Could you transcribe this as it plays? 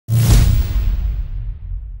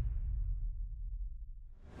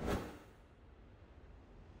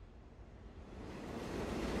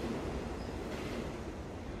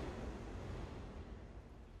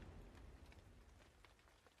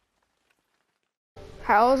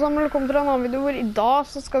Hei alle sammen, velkommen til en annen video hvor i dag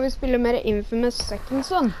så skal vi spille mer inFAMOUS Second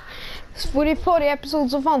Son. For i forrige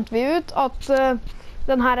episode så fant vi ut at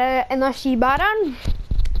den her energibæreren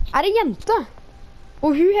er en jente.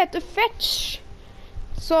 Og hun heter Fetch,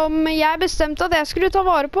 som jeg bestemte at jeg skulle ta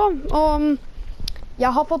vare på. Og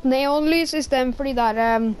jeg har fått neonlys i stedet for de der,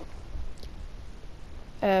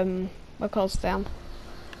 hva kalles det igjen?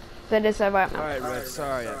 Dere ser hva jeg mener. Alright, Red,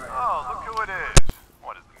 sorry. Oh, look who it is.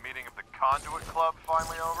 What, is the meeting of the Conduit Club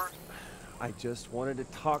finally over? I just wanted to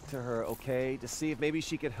talk to her, okay? To see if maybe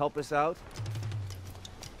she could help us out.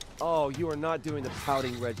 Oh, you are not doing the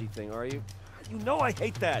pouting Reggie thing, are you? You know I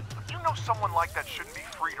hate that. You know someone like that shouldn't be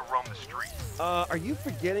free to roam the streets. Are you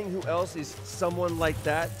forgetting who else is someone like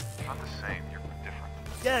that? Not the same, you're different.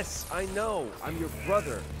 Yes, I know. I'm your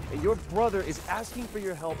brother. And your brother is asking for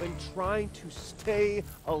your help and trying to stay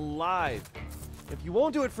alive. If you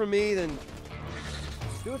won't do it for me, then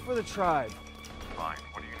do it for the tribe. Fine,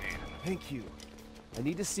 what do you need? Thank you. I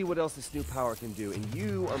need to see what else this new power can do, and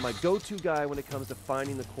you are my go-to guy when it comes to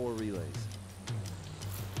finding the core relays.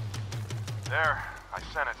 There, I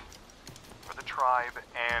sent it. For the tribe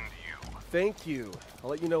and you. Thank you.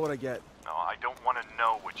 I'll let you know what I get. No, I don't want to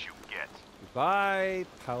know what you get. Goodbye,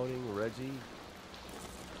 pouting Reggie.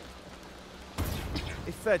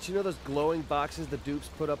 Hey, Fetch, you know those glowing boxes the dupes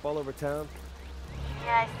put up all over town?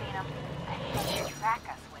 Yeah, I've seen them. I think they should track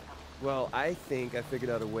us with them. Well, I think I figured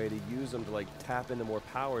out a way to use them to, like, tap into more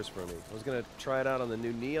powers for me. I was gonna try it out on the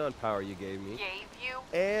new neon power you gave me. Gave you?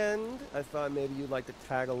 And I thought maybe you'd like to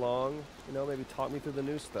tag along, you know, maybe talk me through the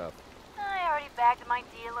new stuff. I already bagged my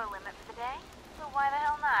dealer limit for the day, so why the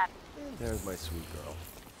hell not? There's my sweet girl.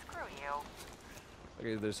 Screw you.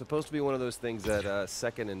 Okay, there's supposed to be one of those things at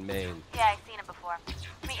 2nd and Main. Yeah, I've seen it before.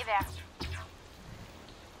 Meet you there.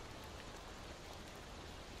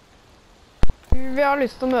 Vi har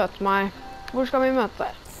lyst til å møte meg. Hvor skal vi møte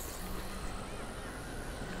der?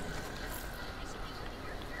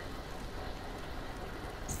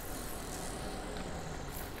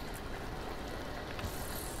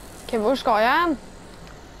 Ok, hvor skal jeg hen?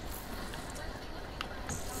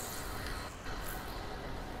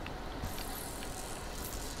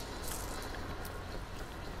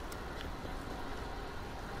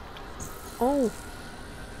 Oh.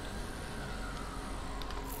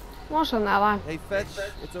 Nå skjønner jeg deg. Hey, Fetch,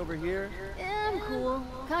 it's over here. Yeah, I'm cool.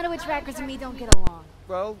 Conduit trackers and me don't get along.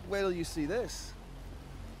 Well, wait till you see this.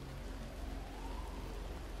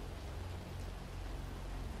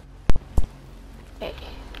 Hey.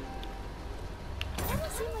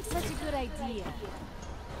 Doesn't seem like such a good idea.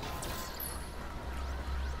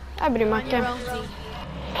 Jeg bryr meg On your ikke. own, D.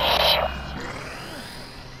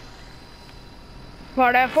 Hva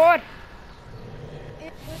er det jeg får?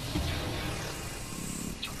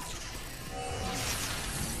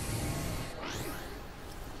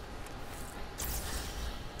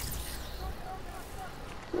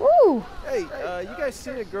 Woo! Hey, you guys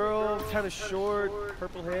see a girl, kind of short,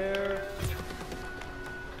 purple hair?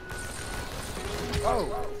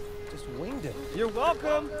 Oh, just winged it. You're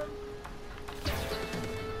welcome.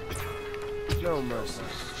 No mercy.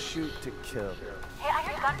 Shoot to kill. Hey, I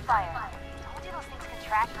heard gunfire. Told you those things can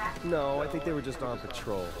track you. No, I think they were just on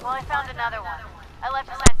patrol. Well, I found another one. I left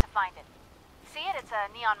a sign to find it. See it? It's a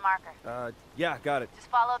neon marker. Yeah, got it. Just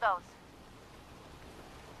follow those.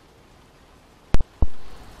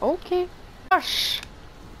 Ok. Æsj.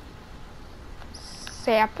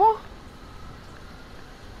 Se på.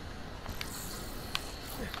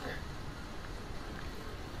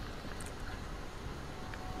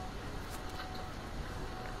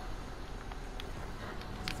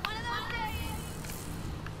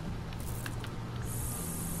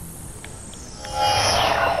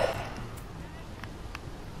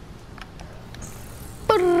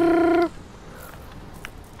 Brrr.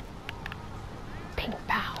 Pink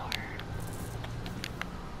power.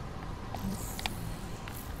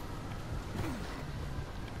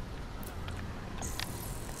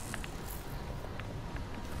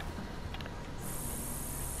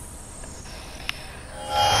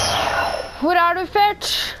 Hvor er du,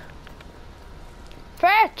 Fetch?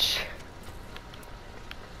 Fetch!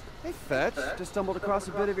 Hey, Fetch, just stumbled across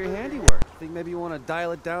a bit of your handiwork. Think maybe you want to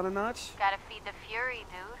dial it down a notch? Gotta feed the fury,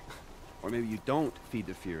 dude. Or maybe you don't feed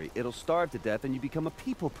the fury. It'll starve to death and you become a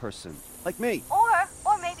people person. Like me.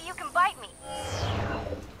 Or maybe you can bite me.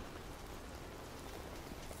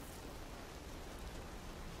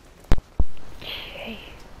 Okay.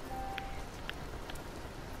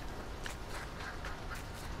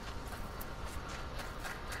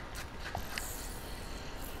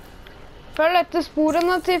 Følg etter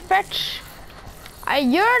sporene til Fetch. Jeg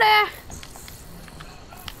gjør det.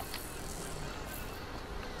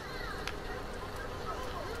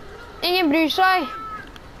 Ingen bryr seg.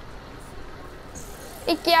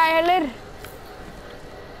 Ikke jeg heller.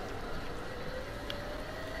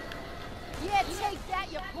 Yeah, take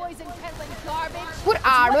that, you poison peddling garbage. Hvor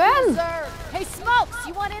er du hen? Hey, Smokes,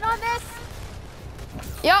 you want in on this?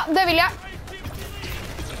 Ja, det vil jeg.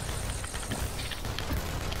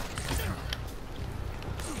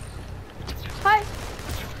 Hei.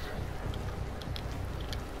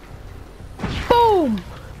 Boom!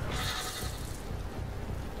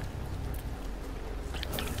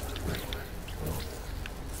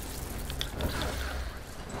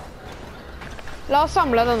 La oss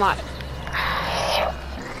samle den her.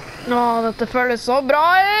 Å, dette føles så bra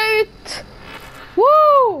ut!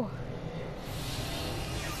 Woo!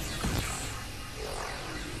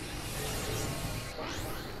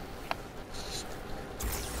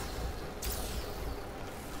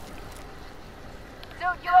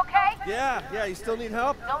 Dude, you okay? Yeah, you still need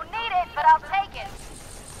help? Don't need it, but I'll take it.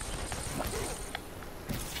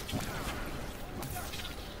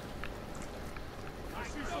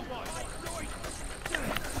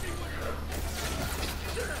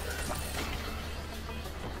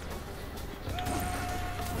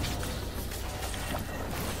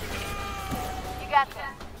 You got this.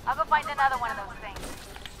 I'll go find another one of those things.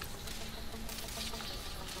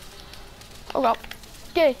 Oh god.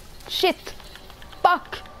 Okay, shit.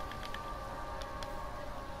 Fuck.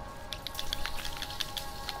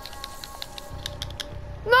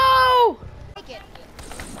 No! Take it.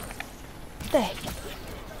 Dang.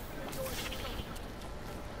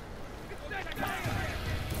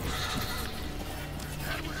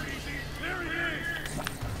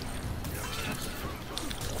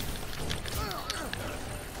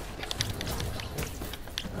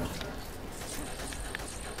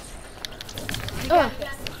 You got this.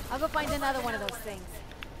 I'll go find another one of those things.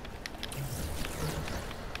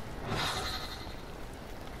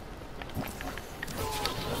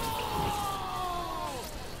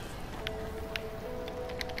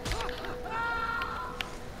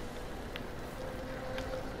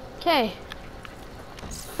 Ok.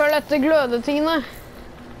 Følg etter glødetingene.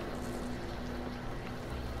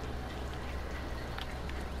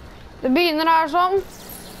 Det begynner her sånn.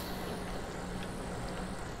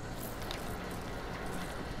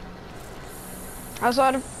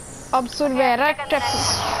 Altså absorberer kreftene.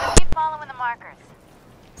 So keep following the markers.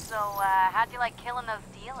 So, how'd you like killing those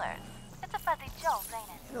dealers? It's a fuzzy jolt, ain't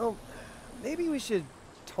it? You know, maybe we should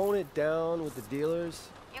tone it down with the dealers.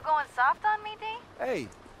 You going soft on me, D? Hey,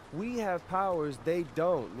 we have powers they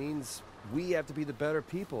don't. Means we have to be the better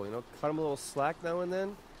people, you know? Cut them a little slack now and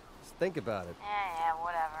then. Just think about it. Yeah,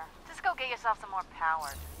 whatever. Just go get yourself some more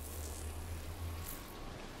powers.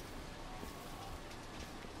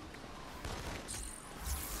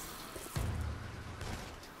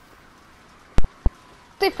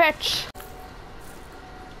 Til fetch.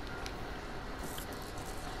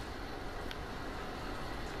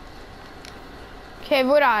 Ok,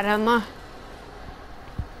 hvor er henne?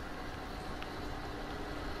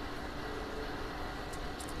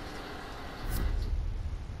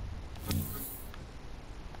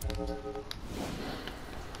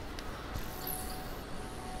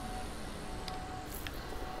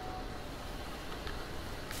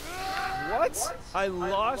 What? I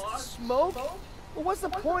lost Smoke? Well, what's the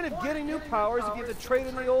point of getting new powers if you have to trade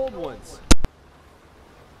in the old ones?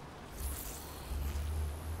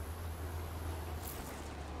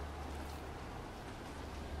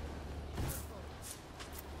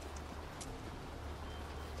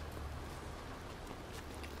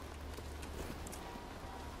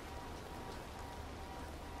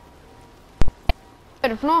 Hva er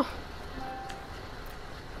det for noe?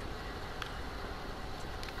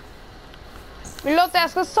 Vil du at jeg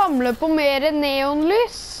skal samle på mer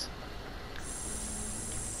neonlys?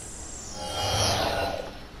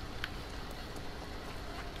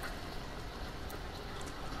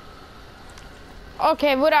 Ok,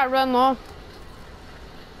 hvor er du nå?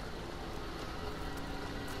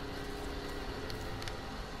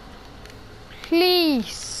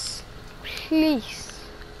 Please. Please.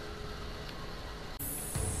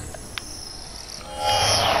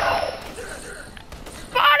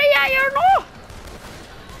 Hva er det jeg gjør nå?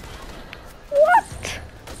 What?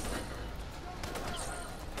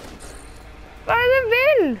 Hva er det du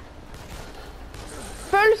vil?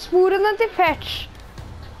 Følg sporene til Fetch.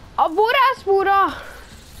 Hvor er spora?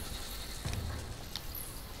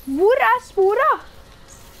 Hvor er spora?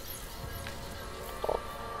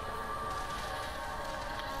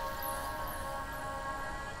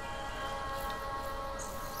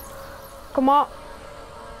 Kom an.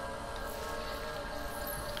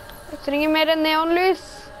 Jeg trenger mer neonlys.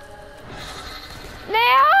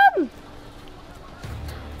 Neon!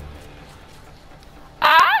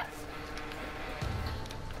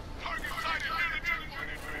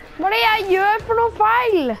 Hva er det jeg gjør for noe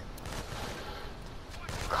feil?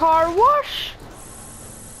 Car wash?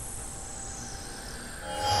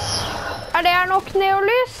 Er det her nok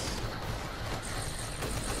neolys?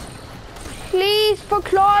 Please,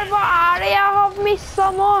 forklar, hva er det jeg har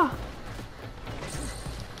misset nå?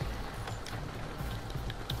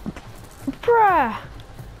 Bruh.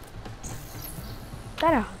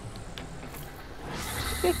 Der ja.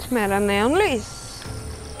 Litt mer enn neonlys.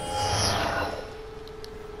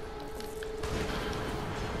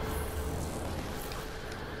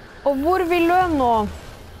 Og hvor vil du nå?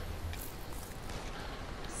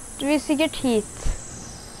 Du vil sikkert hit.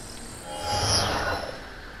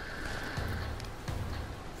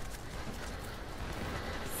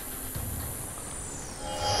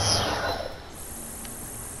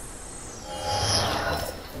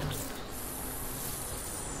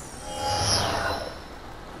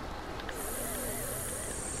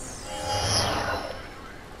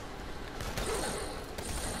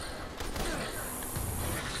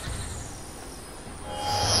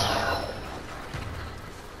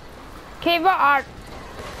 Ok, hva er det?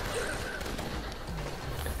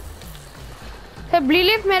 Det blir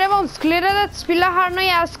litt mer vanskeligere dette spillet her når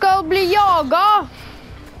jeg skal bli jaget.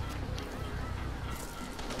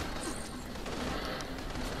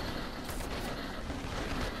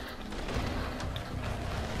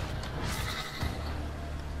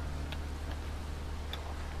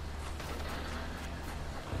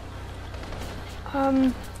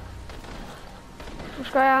 Hvor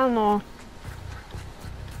skal jeg nå?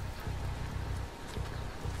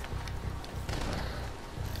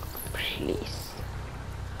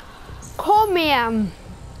 Kom igjen!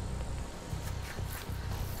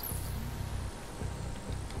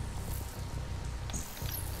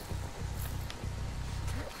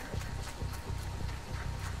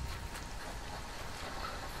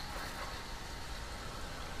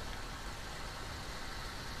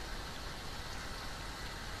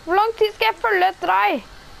 Hvor lang tid skal jeg følge etter deg?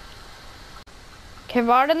 Ok,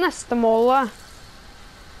 hva er det neste målet?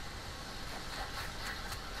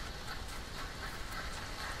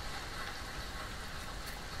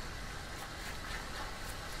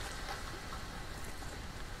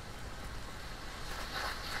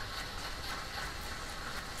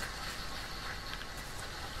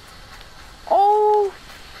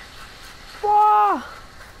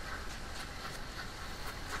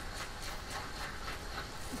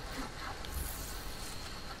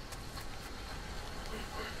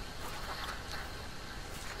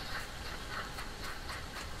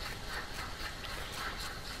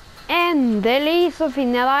 Endelig så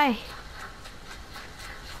finner jeg deg.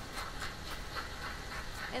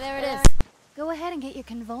 Hey, there it is. Go ahead and get your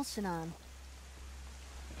convulsion on.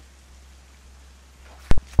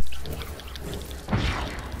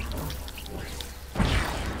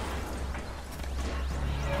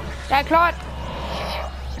 Jeg er klar.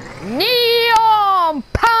 Neon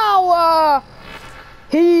power!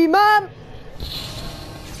 He-Man!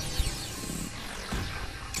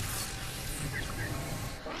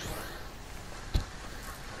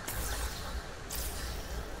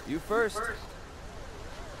 You first.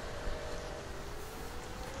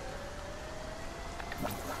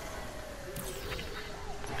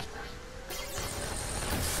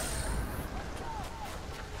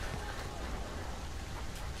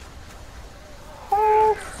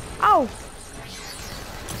 Oh, ow.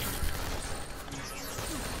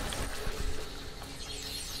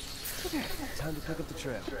 Time to pick up the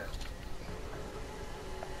trail.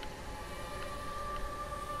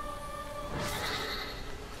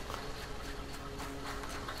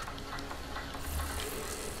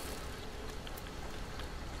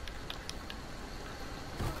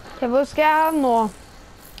 Okay, hvor skal jeg nå?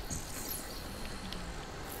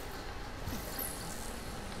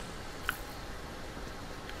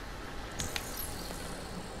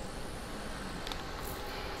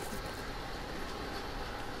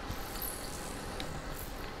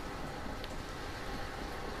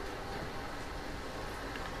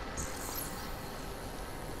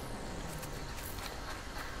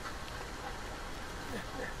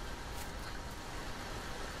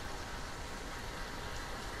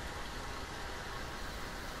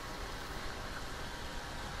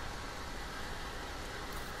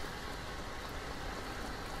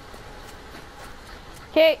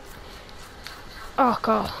 Okay. Oh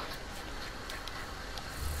god.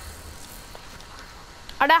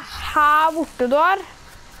 Er det her borte du er?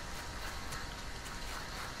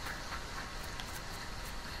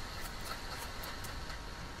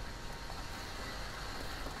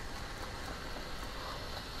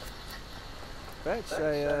 Fetch,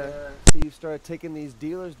 I see you started taking these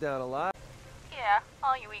dealers down a lot. Yeah,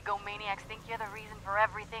 All you egomaniacs think you're the reason for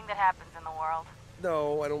everything that happens in the world.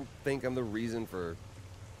 No, I don't think I'm the reason for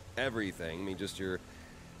everything. I mean, just your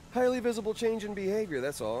highly visible change in behavior,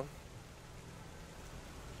 that's all.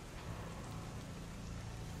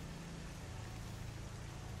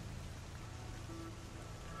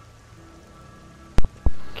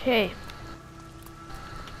 Okay.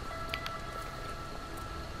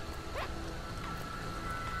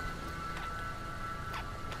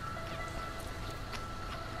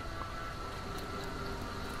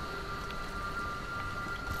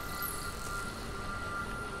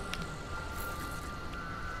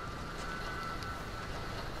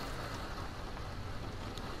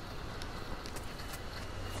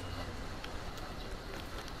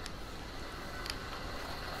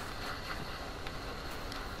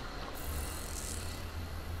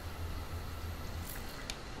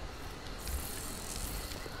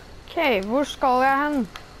 Okay, hvor skal jeg hen?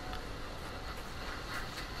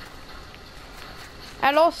 Jeg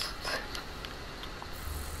er lost.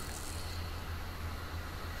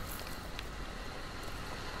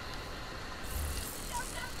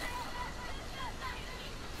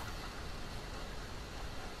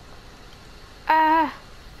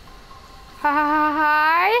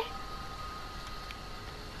 Hei?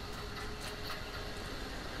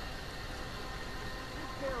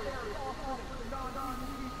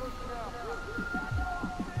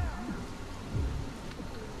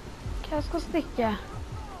 Jeg skal stikke.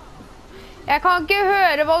 Jeg kan ikke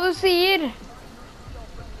høre hva du sier.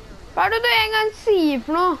 Hva er det du en gang sier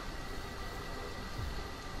for noe?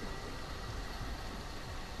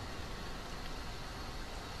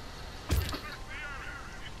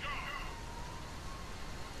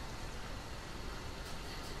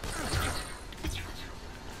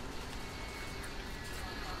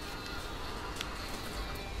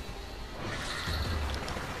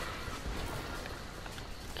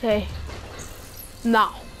 Okay.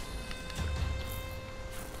 Now.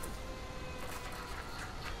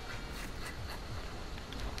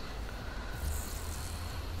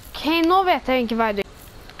 Okay, nå vet jeg ikke hva jeg gjør.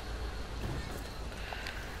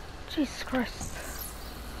 Jesus Christ.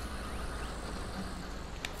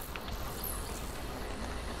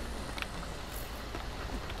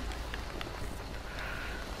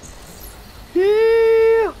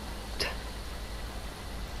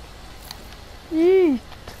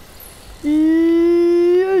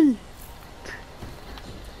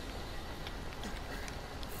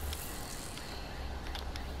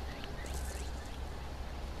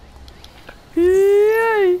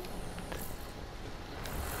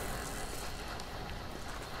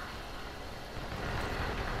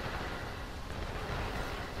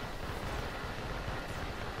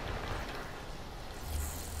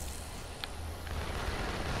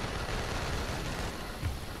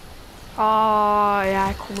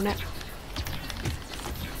 Jeg kommer ned.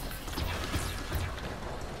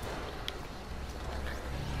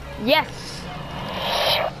 Yes!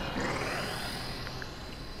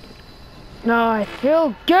 No, I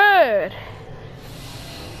feel good!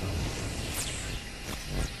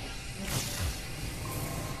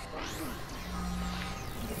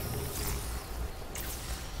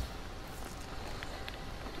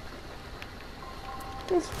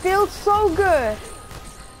 This feels so good!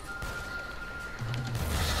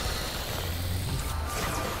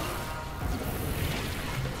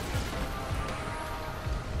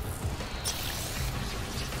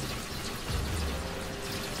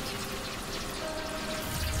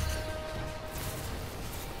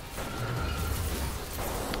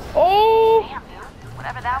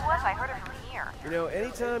 You know,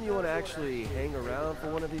 anytime you want to actually hang around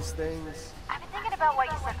for one of these things... I've been thinking about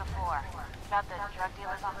what you said before, about the drug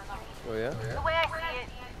dealers on the street. Oh, yeah? The way I see it,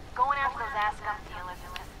 going after those ass-scum dealers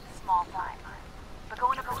is just small time. But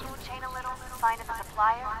going up the food chain a little, finding the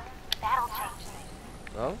supplier, that'll change things.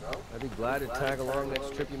 Well, I'd be glad to tag along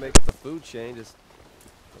next trip you make up the food chain, just...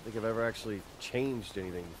 I don't think I've ever actually changed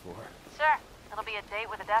anything before. Sure. It'll be a date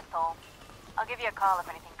with a death toll. I'll give you a call if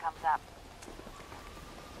anything comes up.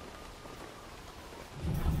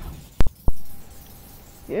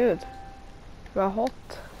 Gud, det var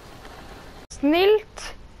hot.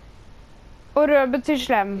 Snilt og rød betyr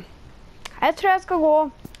slem. Jeg tror jeg skal gå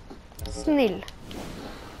snill.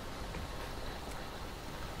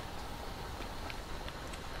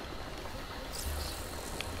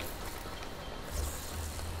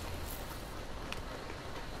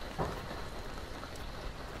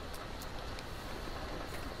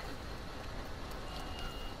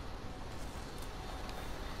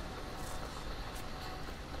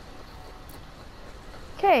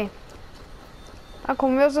 Ok, da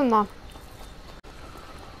kommer vi oss unna.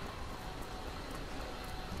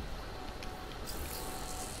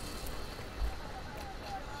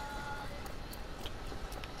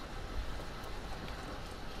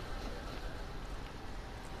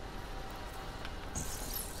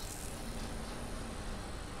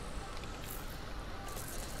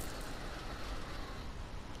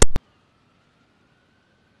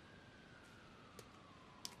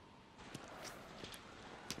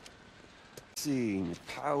 See,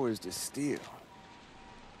 powers to steal.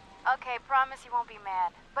 Okay, promise you won't be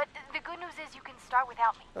mad. But the good news is you can start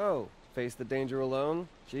without me. Oh, face the danger alone?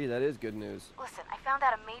 Gee, that is good news. Listen, I found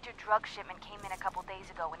out a major drug shipment came in a couple days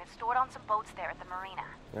ago, and it's stored on some boats there at the marina.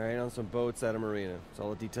 Alright, on some boats at a marina. That's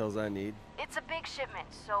all the details I need. It's a big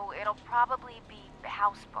shipment, so it'll probably be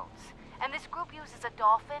houseboats. And this group uses a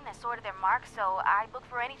dolphin as sort of their mark, so I look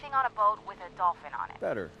for anything on a boat with a dolphin on it.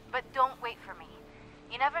 Better. But don't wait for me.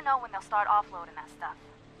 You never know when they'll start offloading that stuff.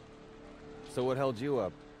 So what held you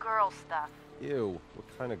up? Girl stuff. Ew, what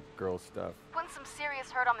kind of girl stuff? Putting some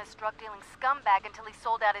serious hurt on this drug-dealing scumbag until he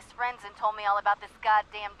sold out his friends and told me all about this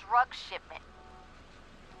goddamn drug shipment.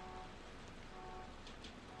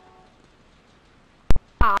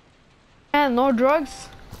 No drugs.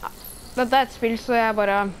 Dette er et spill, så jeg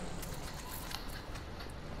bare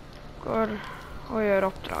går og gjør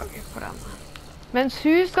oppdraget for henne. Mens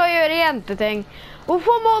hun skal gjøre jenteting.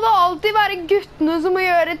 Hvorfor må det alltid være guttene som må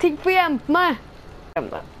gjøre ting for jentene? Glem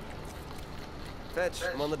det. Fetch,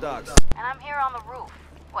 I'm on the docks. And I'm here on the roof.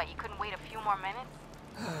 What, you couldn't wait a few more minutes?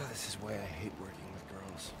 This is why I hate working with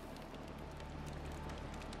girls.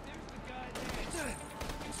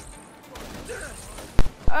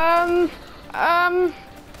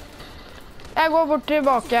 Jeg går bort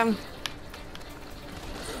tilbake.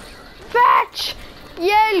 Fetch!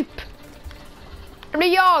 Hjelp! Jeg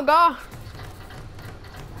blir jaget.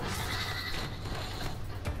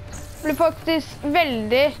 Jeg blir faktisk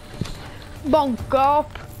veldig banket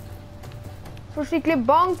opp. For skikkelig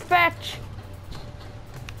bank, Fetch.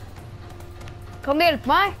 Kan du hjelpe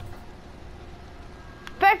meg?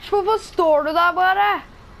 Fetch, hvorfor står du der bare?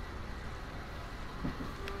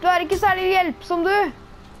 Du er ikke særlig hjelpsom, du.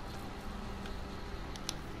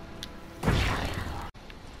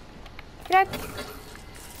 Greit.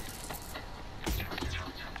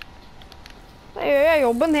 Da gjør jeg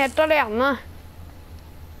jobben helt alene.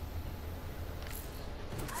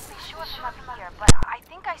 But I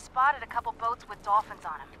think I spotted a couple boats with dolphins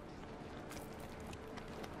on them.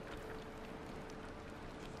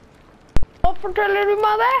 Nå forteller du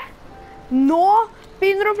meg det? Nå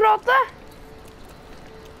begynner du å prate?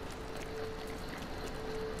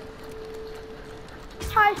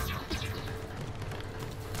 Hei.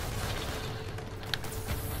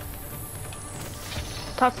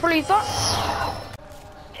 Takk for lysa.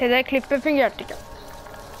 Ok, det klippet fungerte ikke.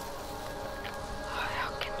 Jeg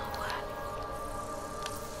har ikke noe.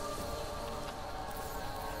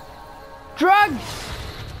 Drugs!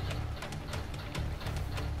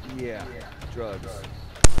 Yeah, drugs.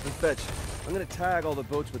 Hey, Fetch, I'm gonna tag all the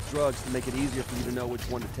boats with drugs to make it easier for you to know which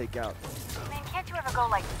one to take out. Man, can't you ever go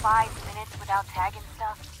like 5 minutes without tagging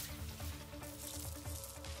stuff?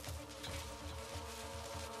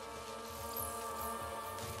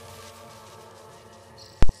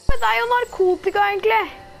 Det er jo narkotika, egentlig.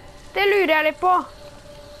 Det lurer jeg litt på.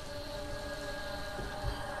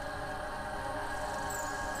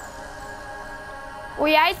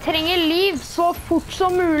 Og jeg trenger liv så fort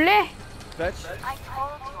som mulig. Fetch? I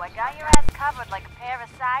told you, I got your ass covered like a pair of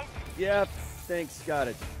size. Yeah, thanks, got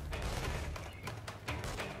it.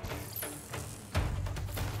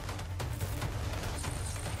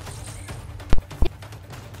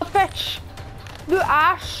 Fetch, du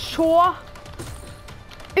er så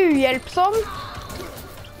uhjelpsom.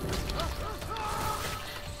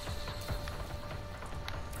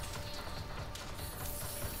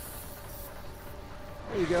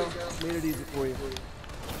 There you go. Made it easy for you.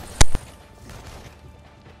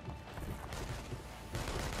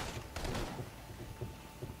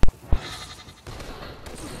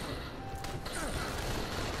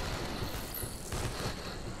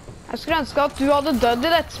 Jeg skulle ønske at du hadde dødd i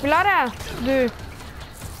dette spillet her, du.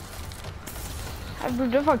 Jeg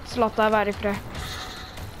burde faktisk latt deg være i fred.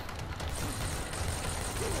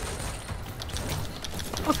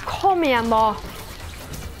 Å, kom igjen da.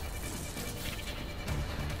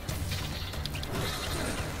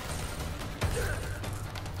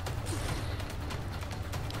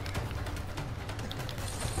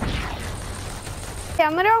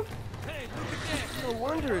 Tjener, ja. No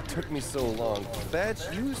wonder it took me so long.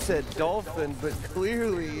 Fetch, you said dolphin, but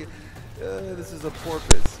clearly this is a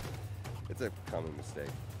porpoise. It's a common mistake.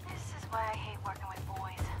 This is why I hate working with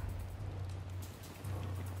boys.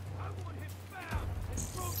 I want him found and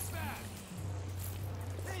brought back.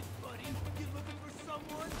 Hey, buddy, you looking for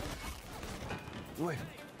someone? Wait,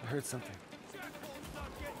 I heard something. Jackhole's not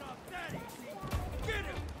getting off that easy. Get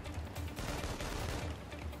him!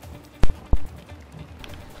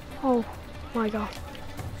 Oh my god.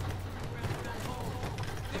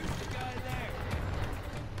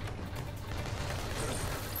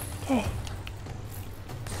 Okay.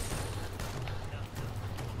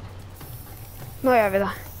 Nå gjør vi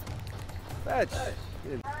det. Fetch.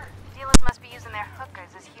 Dealers must be using their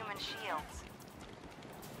hookers as human shields.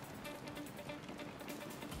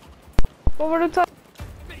 Hva var det du tar?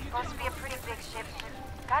 Supposed to be a pretty big ship.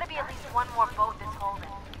 Gotta be at least one more boat that's holding.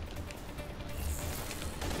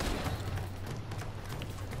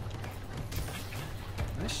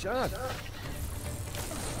 Nice shot.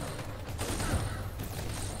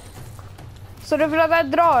 Sorry for at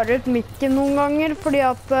jeg drar ut mikken noen ganger, fordi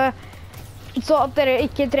at så at dere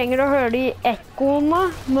ikke trenger å høre de ekkoene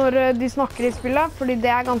når de snakker i spillet, fordi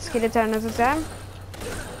det er ganske irriterende, synes jeg.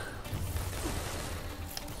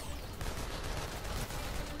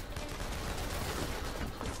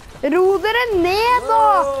 Ro dere ned da,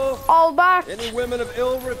 Albert! Any women of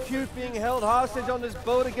ill repute being held hostage on this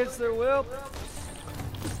boat against their will?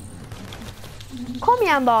 Kom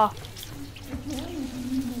igjen da!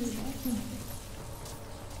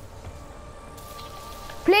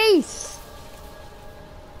 Please!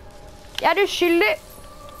 Jeg er uskyldig!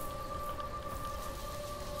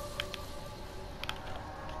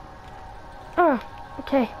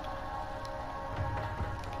 Ok.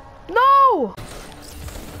 No!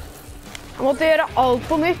 Jeg måtte gjøre alt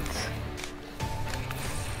på nytt.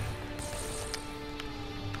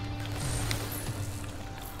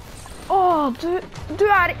 Åh, du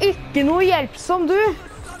er ikke noe hjelpsom, du.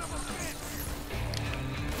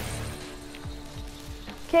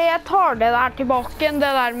 Ok, jeg tar det der tilbake,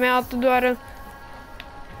 det der med at du er en...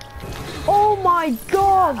 Oh my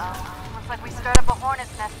god! Looks like we stirred up a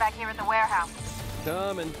hornet's nest back here at the warehouse.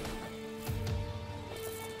 Coming.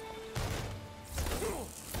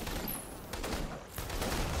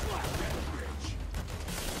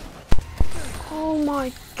 Oh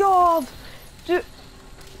my god!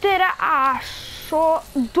 Dere er så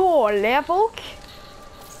dårlige folk.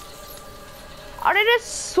 Har dere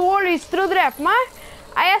så lyst til å drepe meg?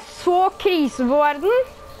 Er jeg så krise på verden?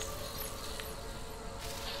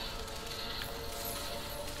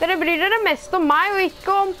 Dere bryr dere mest om meg, og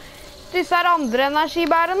ikke om disse her andre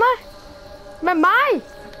energibærerne. Med meg?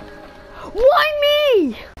 Why me?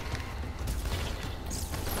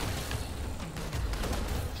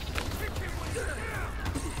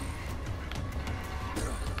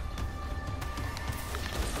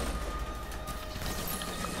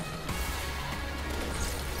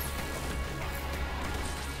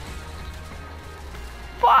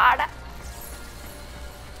 Hva er det?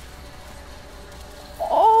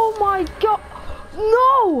 Oh my god!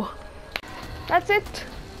 No! That's it.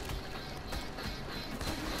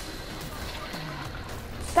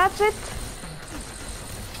 That's it.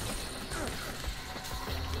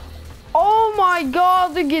 Oh my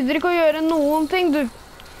god, du gidder ikke å gjøre noen ting, du.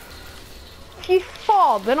 Fy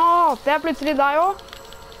fader, nå hater jeg plutselig deg også.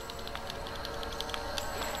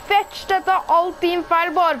 Fetch, dette er alt din feil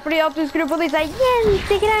bare fordi at du skrur på disse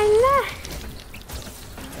jentegreiene.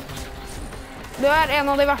 Du er en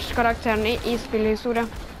av de verste karakterene i spillhistorie.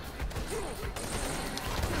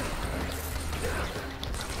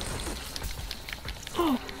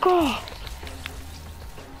 Oh god.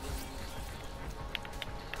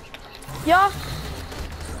 Ja,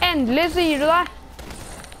 endelig sier du det.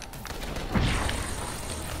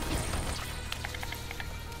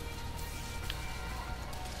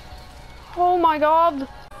 Oh my god.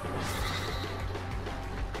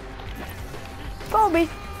 Bobby.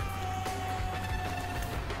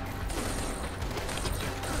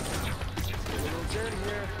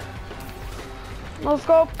 No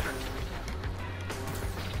scope.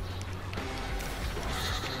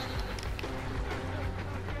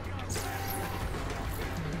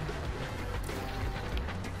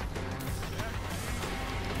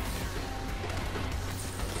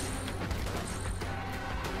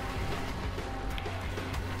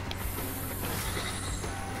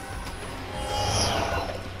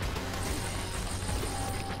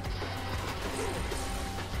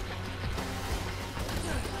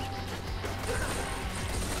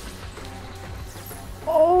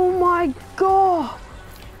 Oh my god!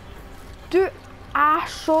 Du er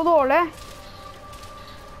så dårlig.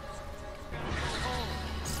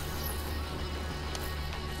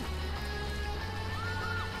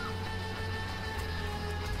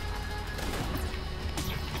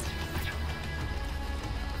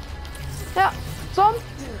 Ja, sånn.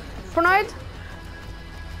 Fornøyd.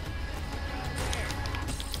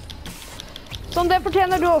 Sånn, det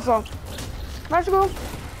fortjener du også. Vær så god.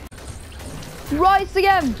 Rise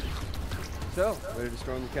again! So, ready to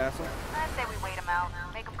storm the castle? I say we wait them out.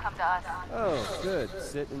 Make them come to us. Oh, good.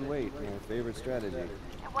 Sit and wait. My favorite strategy.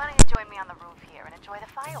 And why don't you join me on the roof here and enjoy the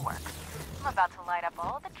fireworks? I'm about to light up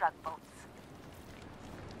all the drug boats.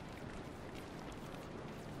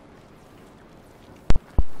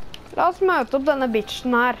 La oss møte opp denne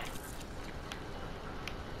bitchen her.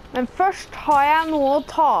 Men først har jeg noe å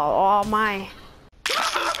ta av meg.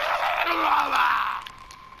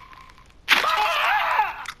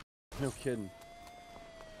 No kidding.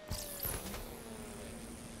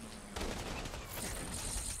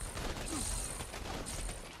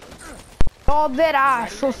 Å, dere er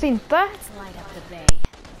så sinte. Let's light up the bay.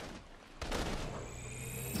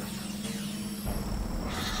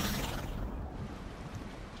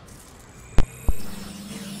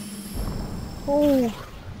 Oh.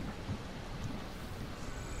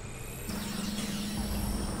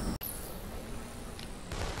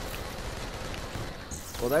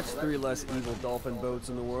 Well, that's 3 less evil dolphin boats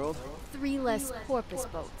in the world. 3 less porpoise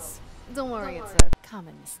boats. Don't worry, it's a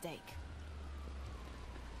common mistake.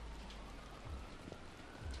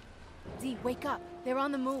 Dee, wake up. They're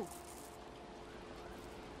on the move.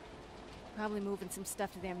 Probably moving some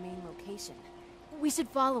stuff to their main location. We should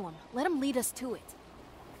follow them. Let them lead us to it.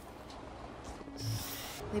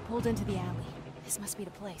 They pulled into the alley. This must be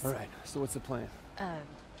the place. All right, so what's the plan?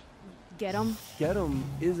 Get them? Get 'em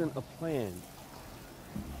isn't a plan.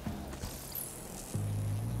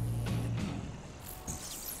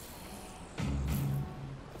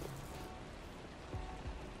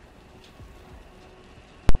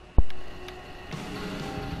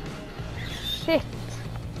 Shit.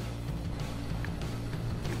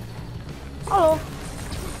 Hallo.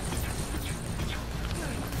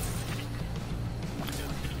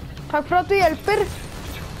 Takk for at du hjelper,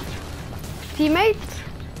 teammate.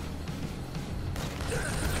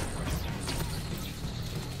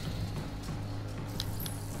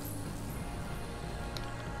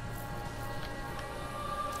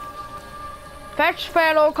 Fetch, får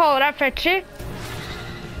jeg lov å kalle deg Fetchy?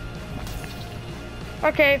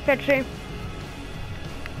 Ok, Fetchy.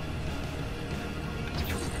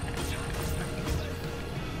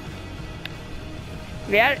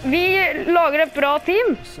 Vi lager et bra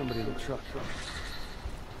team. Somebody in the truck.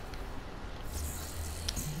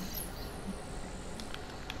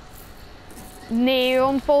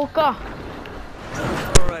 Neon-folka.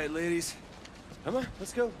 All right, ladies. Emma,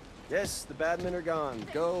 let's go. Yes, the bad men are gone.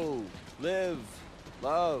 Go, live,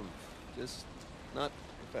 love. Just not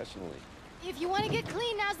professionally. If you want to get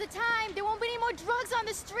clean, now's the time. There won't be any more drugs on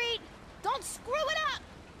the street. Don't screw it up.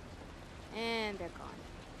 And they're gone.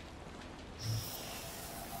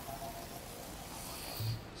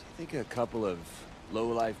 Do you think a couple of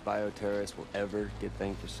low-life bioterrorists will ever get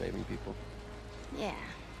thanked for saving people? Yeah.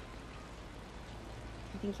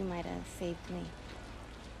 I think you might have saved me.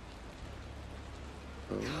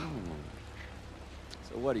 Oh.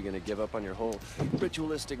 So what, are you gonna give up on your whole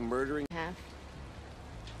ritualistic murdering? Have?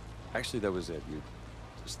 Actually, that was it. You're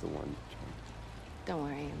just the one. Don't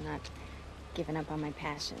worry, I'm not giving up on my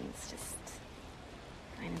passions. Just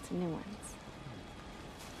finding some new ones.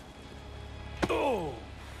 Oh!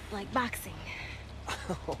 Like boxing.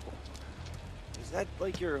 Is that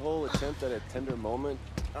like your whole attempt at a tender moment?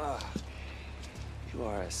 You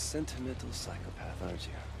are a sentimental psychopath, aren't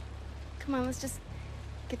you? Come on, let's just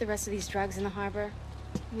get the rest of these drugs in the harbor.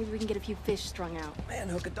 Maybe we can get a few fish strung out. Man,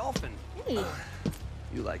 hook a dolphin. Hey.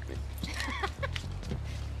 You like me.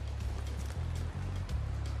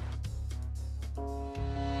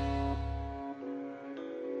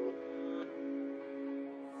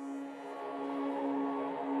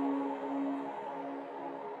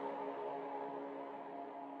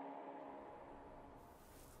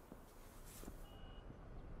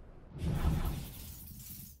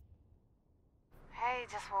 Hey,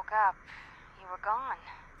 just woke up. You were gone.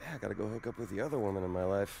 Yeah, I gotta go hook up with the other woman in my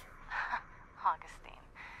life. Augustine.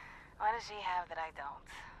 What does she have that I don't?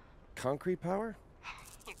 Concrete power?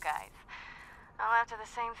 You guys. I'll have to the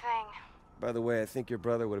same thing. By the way, I think your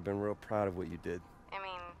brother would have been real proud of what you did. You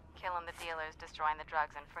mean killing the dealers, destroying the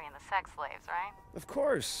drugs, and freeing the sex slaves, right? Of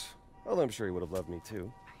course. Well, I'm sure he would have loved me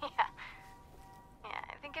too. Yeah. Yeah,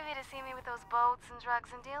 I think if he'd have seen me with those boats and drugs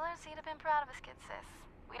and dealers, he'd have been proud of his kid, sis.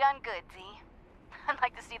 We done good, D. I'd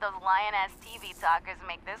like to see those lion-ass TV talkers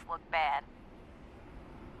make this look bad.